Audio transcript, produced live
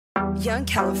Young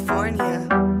California.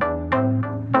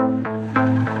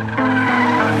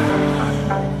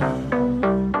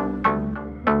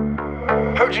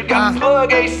 Heard you got the plug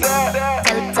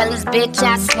ASAP. Tell this bitch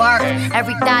I swerve.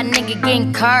 Every thought nigga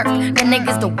getting curved. The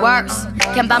nigga's the worst.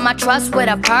 Can't buy my trust with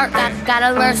a perk.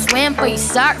 Gotta learn swim for you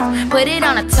surf. Put it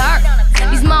on a turf.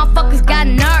 These motherfuckers got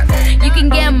nerve. You can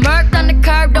get murked on the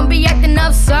curb. Don't be acting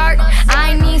absurd.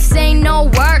 I ain't even saying no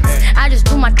words. I just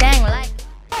do my thing like.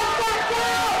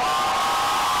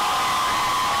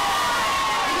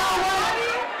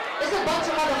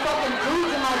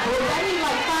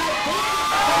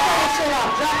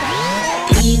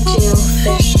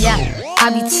 Yeah,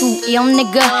 I be too ill,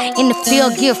 nigga. In the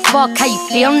field, give a fuck how you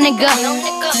feel, nigga.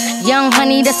 Young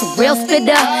honey, that's a real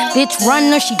spitter. Bitch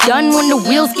run or she done when the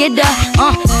wheels get her.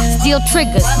 Steel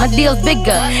triggers, my deal's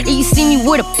bigger. And you see me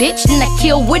with a bitch, then I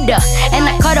kill with her. And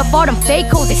I cut up all them fake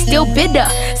hoes, they still bitter.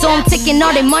 So I'm taking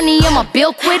all their money and my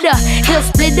bill quitter. He'll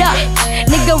split up.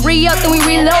 Nigga re-up, then we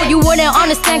reload. You wouldn't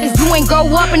understand cause you ain't grow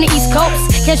up in the East Coast.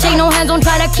 Can't shake no hands, don't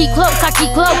try to keep close, I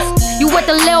keep close. You at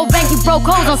the Lil Bank, you broke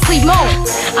hoes on sleep mode.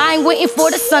 I ain't waiting for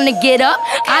the sun to get up.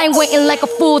 I ain't waiting like a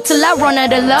fool till I run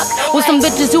out of luck. With some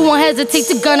bitches who won't hesitate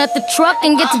to gun at the truck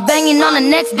and get to banging on the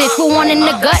next bitch with one in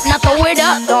the gut, not throw it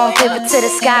up. Throwing pivot to the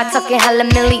sky, tucking hella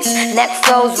millies. Neck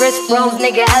froze, wrist froze,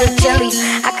 nigga hella chilly.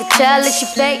 I could tell that she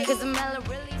fake cause I'm hella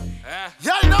really.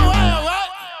 Y'all know how, right?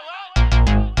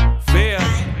 Feel.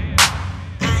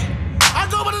 I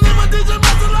go by the name of DJ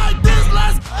Master like this,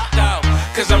 let's No,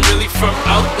 cause I'm really from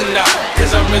Oakland now.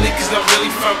 Cause I'm really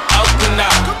from Oakland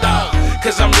now.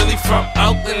 Cause I'm really from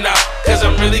Oakland now.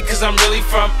 Cause I'm really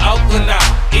from Oakland now.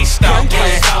 East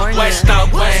Oakland, West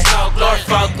Oakland,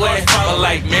 North Oakland. But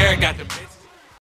like Mary got the